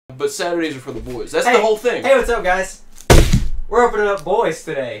But Saturdays are for the boys. That's the whole thing. Hey, what's up, guys? We're opening up boys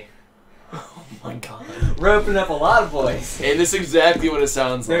today. Oh my god. We're opening up a lot of boys. And this is exactly what it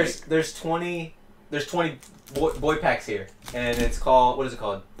sounds like. There's 20 boy packs here, and it's called, what is it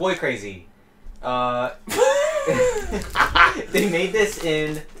called? Boy Crazy. They made this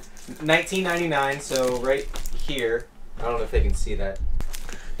in 1999, so right here. I don't know if they can see that.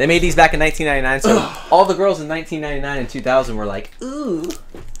 They made these back in 1999, so all the girls in 1999 and 2000 were like, ooh,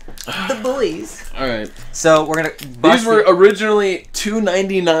 the boys. All right. So we're gonna. These were originally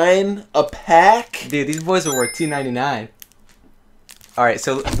 $2.99 a pack. Dude, these boys are worth $2.99. All right,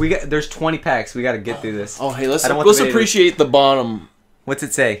 so there's 20 packs. We got to get through this. Oh, hey, let's appreciate the bottom. What's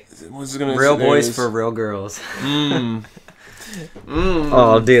it say? What's it gonna Real say? boys for real girls. Mmm.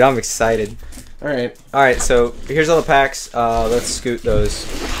 Oh, dude, I'm excited. All right. All right, so here's all the packs. Let's scoot those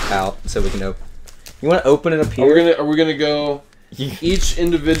out so we can open. You want to open it up here? Are we gonna go each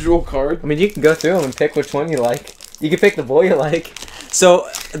individual card? I mean, you can go through them and pick which one you like. You can pick the boy you like. So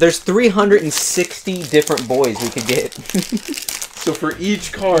there's 360 different boys we could get. So for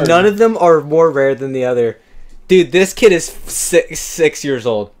each card, none of them are more rare than the other. Dude, this kid is six years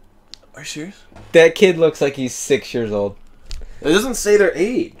old. Are you serious? That kid looks like he's 6 years old. It doesn't say their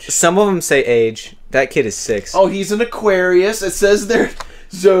age. Some of them say age. That kid is 6. Oh, he's an Aquarius. It says their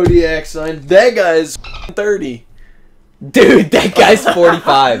zodiac sign. That guy's 30. Dude, that guy's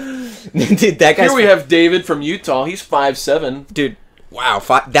 45. Dude, that guy's. Here we have David from Utah. He's 5'7". Dude, wow,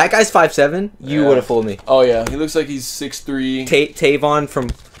 that guy's 5'7". You would have fooled me. Oh yeah, he looks like he's 6'3". Tavon from.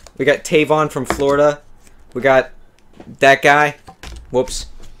 We got Tavon from Florida. We got that guy. Whoops.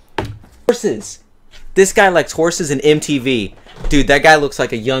 Horses. This guy likes horses and MTV. Dude, that guy looks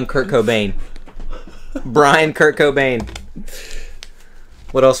like a young Kurt Cobain. Brian Kurt Cobain.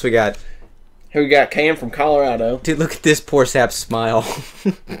 What else we got? Here we got Cam from Colorado. Dude, look at this poor sap smile.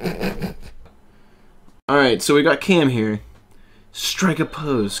 Alright, so we got Cam here. Strike a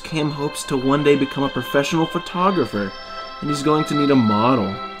pose. Cam hopes to one day become a professional photographer, and he's going to need a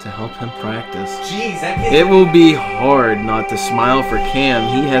model to help him practice. Jeez, that kid. It will be hard not to smile for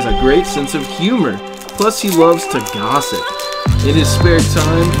Cam. He has a great sense of humor. Plus, he loves to gossip. In his spare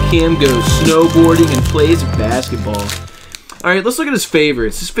time, Cam goes snowboarding and plays basketball. Alright, let's look at his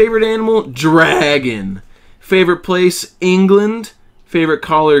favorites. His favorite animal, dragon. Favorite place, England. Favorite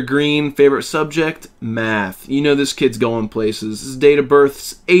color, green. Favorite subject, math. You know this kid's going places. His date of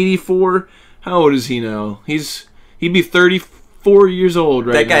birth's 84. How old is he now? He'd be 34 years old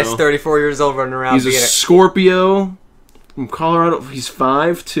right now. That guy's 34 years old running around. He's a Scorpio. From Colorado, he's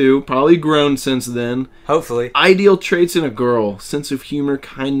 5'2", probably grown since then. Hopefully. Ideal traits in a girl: sense of humor,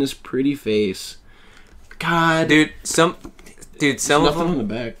 kindness, pretty face. God, dude, some of them on the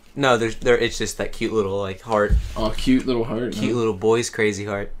back. No, it's just that cute little like heart. Oh, cute little heart. Cute little boy's crazy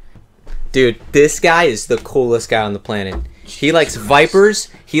heart. Dude, this guy is the coolest guy on the planet. He likes vipers.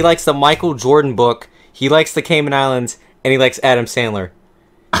 He likes the Michael Jordan book. He likes the Cayman Islands, and he likes Adam Sandler.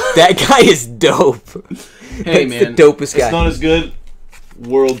 That guy is dope. Hey, that's man, the dopest guy. It's not as good.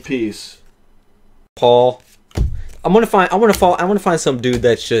 World peace. Paul. I want to find some dude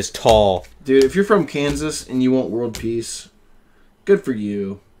that's just tall. Dude, if you're from Kansas and you want world peace, good for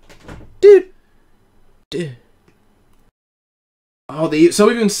you. Dude. Oh,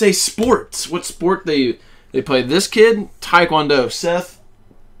 some even say sports. What sport they play? This kid, Taekwondo.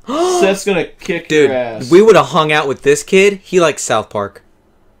 Seth's gonna kick your ass. We would have hung out with this kid. He likes South Park.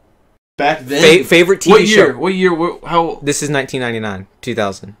 Back then, favorite TV show. What year? How? This is 1999,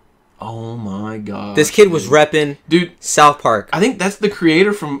 2000. Oh my god! This kid was repping, dude, South Park. I think that's the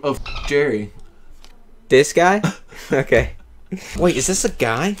creator of Jerry. This guy? Okay. Wait, is this a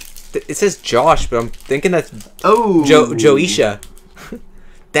guy? It says Josh, but I'm thinking that's Joisha.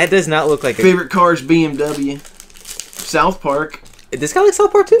 That does not look like favorite cars BMW. South Park. This guy likes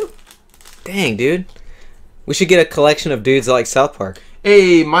South Park too. Dang, dude. We should get a collection of dudes that like South Park.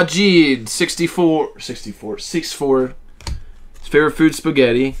 Hey, Majid, 6'4". His favorite food,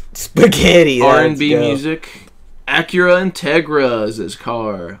 spaghetti. Spaghetti. R&B music. Acura Integra is his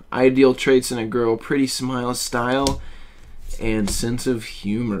car. Ideal traits in a girl: pretty smile, style, and sense of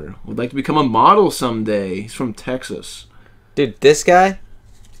humor. Would like to become a model someday. He's from Texas. Dude, this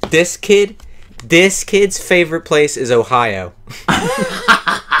kid's favorite place is Ohio.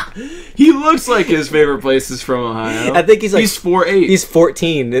 He looks like his favorite place is from Ohio. I think he's 4'8". He's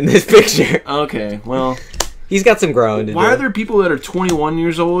 14 in this picture. Okay, well, he's got some growing to do. Why are there people that are 21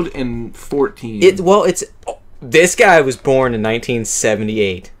 years old and 14? This guy was born in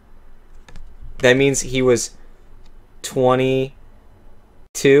 1978. That means he was 22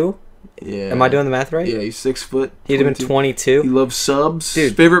 Yeah. Am I doing the math right? Yeah, he's 6 foot. He'd have been 22. He loves subs.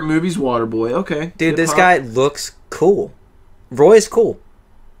 Dude. Favorite movie's Waterboy. Okay. Dude, this Hip-hop. guy looks cool. Roy is cool.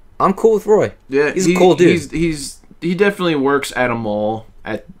 I'm cool with Roy. Yeah, he's a cool dude. He definitely works at a mall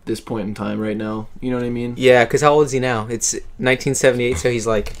at this point in time right now. You know what I mean? Yeah, because how old is he now? It's 1978, so he's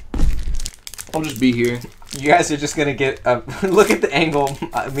like... I'll just be here. You guys are just going to get a... Look at the angle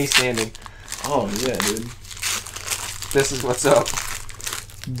of me standing. Oh, yeah, dude. This is what's up.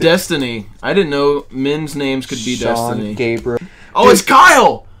 Destiny. I didn't know men's names could be Sean Destiny. Gabriel. Oh, it's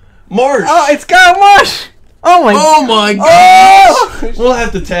Kyle! Marsh! Oh, it's Kyle Marsh! Oh my gosh! Oh! We'll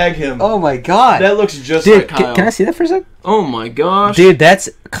have to tag him. Oh my god. That looks just Dude, like Kyle. Can I see that for a sec? Oh my gosh. Dude, that's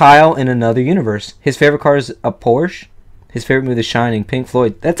Kyle in another universe. His favorite car is a Porsche. His favorite movie is Shining, Pink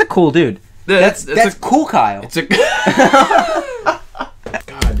Floyd. That's a cool dude. That's cool, Kyle. It's a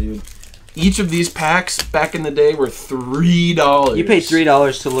God, dude. Each of these packs back in the day were $3. You paid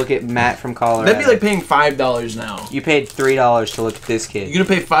 $3 to look at Matt from Colorado. That'd be like paying $5 now. You paid $3 to look at this kid. You're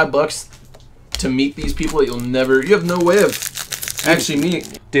gonna pay $5 to meet these people that you'll never. You have no way of actually meeting.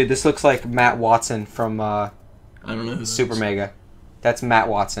 Dude, this looks like Matt Watson from I don't know who Super Mega. That's Matt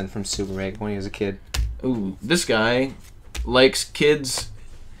Watson from Super Mega when he was a kid. Ooh, this guy likes kids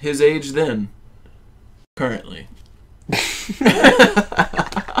his age then. Currently.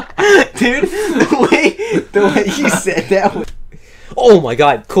 Dude, the way you said that was... Oh my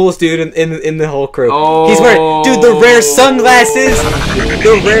god, coolest dude in the whole crew. Oh. He's wearing, dude, the rare sunglasses.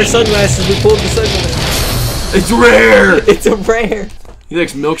 The rare sunglasses. We pulled the sunglasses. It's rare. It's a rare. He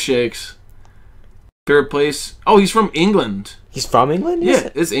likes milkshakes. Third place. Oh, he's from England. He's from England? Yeah,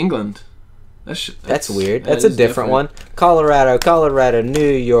 it's England. That's weird. That's a different one. Colorado,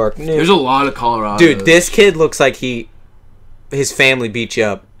 New York, There's a lot of Colorado. Dude, this kid looks like his family beat you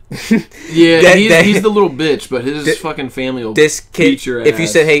up. Yeah, he's the little bitch, but his fucking family will beat your ass. If you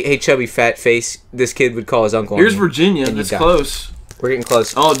said, hey, chubby fat face, this kid would call his uncle. Here's Virginia. That's close. We're getting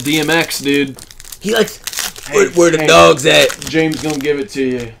close. Oh, DMX, dude. He likes... Where the dogs at? James gonna give it to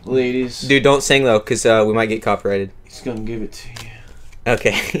you, ladies. Dude, don't sing, though, because we might get copyrighted. He's gonna give it to you.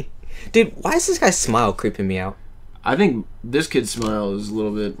 Okay. Dude, why is this guy's smile creeping me out? I think this kid's smile is a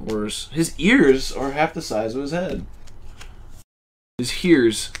little bit worse. His ears are half the size of his head. His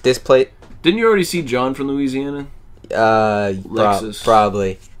ears. This plate. Didn't you already see John from Louisiana? Lexus.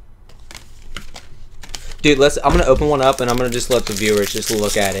 Probably. Dude, I'm gonna open one up and I'm gonna just let the viewers just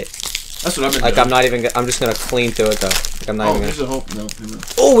look at it. That's what I've been doing. I'm just gonna clean through it though. Like, I'm not even there's gonna... a hope. No.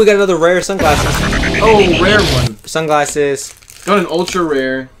 Oh, we got another rare sunglasses. Oh, rare one. Sunglasses. Got an ultra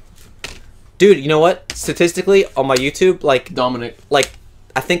rare. Dude, you know what? Statistically, on my YouTube, like Dominic, I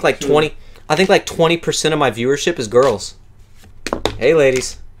think 20% of my viewership is girls. Hey,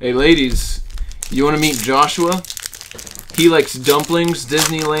 ladies. Hey, ladies. You want to meet Joshua? He likes dumplings,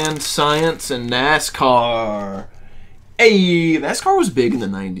 Disneyland, science, and NASCAR. Hey, NASCAR was big in the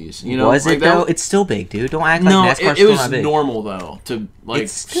 90s. You know, was it though? It's still big, dude. Don't act like NASCAR's it still was not big. normal though to like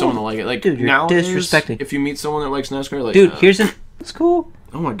someone to like it. Like dude, you're nowadays, disrespecting. If you meet someone that likes NASCAR, like dude, it's cool.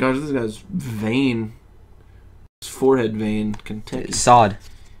 Oh my gosh, this guy's vein, his forehead vein, Kentucky. Sod.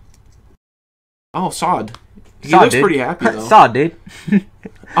 Oh, Sod. He Sod, looks dude. pretty happy though. Sod, dude.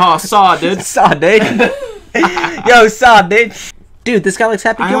 Oh, Sod, dude. Sod, dude. Yo, Sod, dude. Dude, this guy likes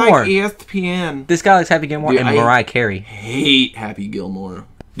Happy Gilmore. I like ESPN. This guy likes Happy Gilmore and Mariah Carey. Hate Happy Gilmore.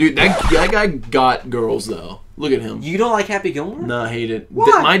 Dude, that guy got girls though. Look at him. You don't like Happy Gilmore? No, I hate it.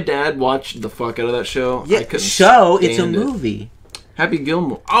 Why? My dad watched the fuck out of that show. Yeah, it's a movie. Happy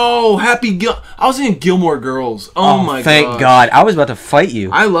Gilmore. Oh, I was in Gilmore Girls. Oh my god. Thank God. I was about to fight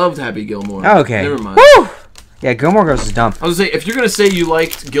you. I loved Happy Gilmore. Okay. Never mind. Woo! Yeah, Gilmore Girls is dumb. I was gonna say, if you're gonna say you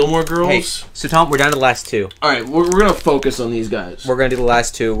liked Gilmore Girls... Hey, so Tom, we're down to the last two. Alright, we're gonna focus on these guys. We're gonna do the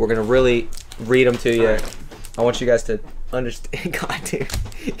last two. We're gonna really read them to you. Right. I want you guys to understand. God, dude.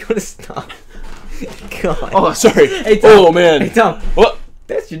 You wanna stop? God. Oh, sorry. Hey, Tom. Oh, man. Hey, Tom. What?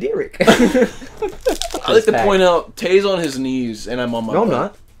 That's your Derek. I like to point out, Tay's on his knees, and I'm on my No, I'm butt.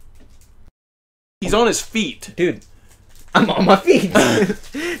 not. He's on his feet. Dude, I'm on my feet.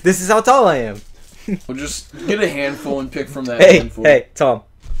 This is how tall I am. We'll just get a handful and pick from that handful. Hey, Tom.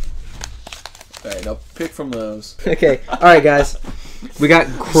 Alright, I'll pick from those. Okay. All right, guys. We got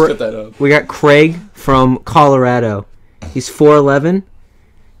cut that up. We got Craig from Colorado. He's 4'11".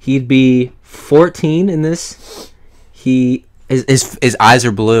 He'd be 14 in this. His eyes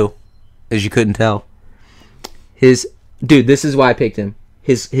are blue, as you couldn't tell. Dude, this is why I picked him.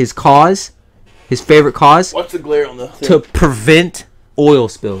 His favorite cause. Watch the glare on the thing. To prevent oil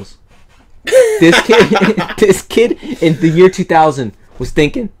spills. This kid in the year 2000 was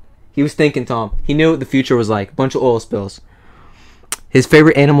thinking. He was thinking, Tom. He knew what the future was like. A bunch of oil spills. His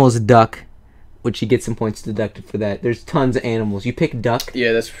favorite animal is a duck, which he gets some points deducted for that. There's tons of animals. You pick duck.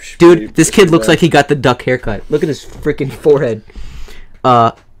 Yeah, that's dude. This kid looks like he got the duck haircut. Look at his freaking forehead.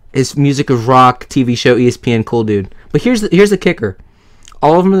 His music is rock, TV show, ESPN, cool dude. But here's the kicker.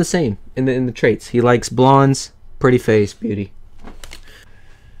 All of them are the same in the traits. He likes blondes, pretty face, beauty.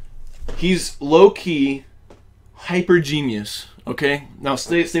 He's low key, hyper genius. Okay, now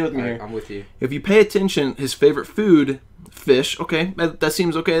stay with me here. I'm with you. If you pay attention, his favorite food, fish. Okay, that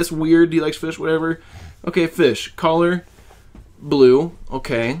seems okay. That's weird. He likes fish, whatever. Okay, fish. Color, blue.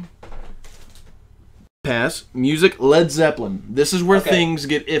 Okay. Pass. Music, Led Zeppelin. This is where things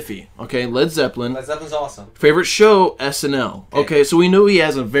get iffy. Okay, Led Zeppelin. Led Zeppelin's awesome. Favorite show, SNL. Okay, so we know he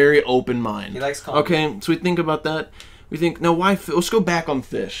has a very open mind. He likes comedy. Okay, so we think about that. We think, now why? Let's go back on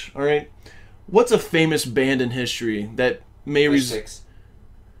Fish. All right, what's a famous band in history that may Fish sticks.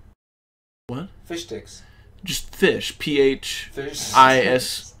 What? Fish sticks. Just Fish. PHISH.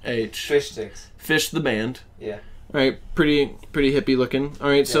 Fish sticks. Fish the band. Yeah. All right, pretty hippie looking. All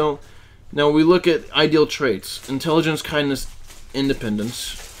right, so. Now we look at ideal traits. Intelligence, kindness,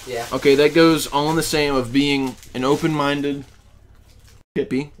 independence. Yeah. Okay, that goes all in the same of being an open-minded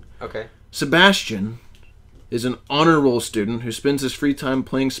hippie. Okay. Sebastian is an honor roll student who spends his free time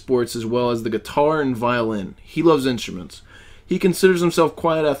playing sports as well as the guitar and violin. He loves instruments. He considers himself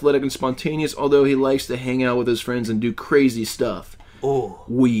quiet, athletic, and spontaneous, although he likes to hang out with his friends and do crazy stuff. Ooh.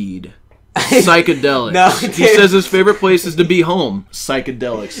 Weed. Psychedelics. No, he says his favorite place is to be home.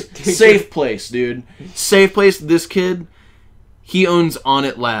 Psychedelics. Safe place, dude. Safe place. This kid, he owns On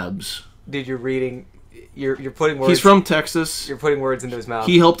It Labs. Dude, you're reading. You're putting words. He's from Texas. You're putting words into his mouth.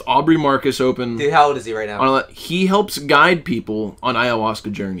 He helped Aubrey Marcus open. Dude, how old is he right now? He helps guide people on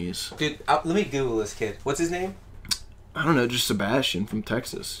ayahuasca journeys. Dude, let me Google this kid. What's his name? I don't know, just Sebastian from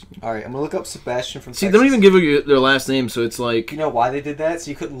Texas. All right, I'm gonna look up Sebastian from Texas. See, they don't even give you their last name, so it's like. You know why they did that? So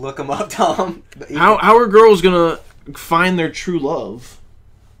you couldn't look them up, Tom. How are girls gonna find their true love?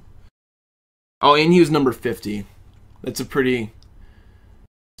 Oh, and he was number 50. That's a pretty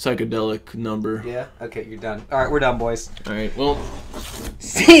psychedelic number. Yeah. Okay, you're done. All right, we're done, boys. All right. Well.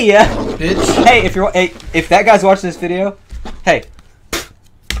 See ya, bitch. Hey, if that guy's watching this video, hey,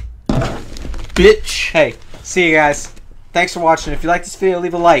 bitch. Hey, see you guys. Thanks for watching. If you like this video,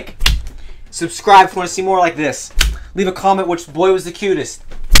 leave a like. Subscribe if you want to see more like this. Leave a comment which boy was the cutest.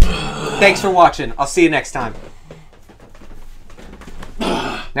 Thanks for watching. I'll see you next time.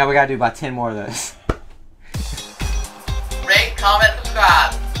 Now we gotta do about 10 more of those. Rate, comment,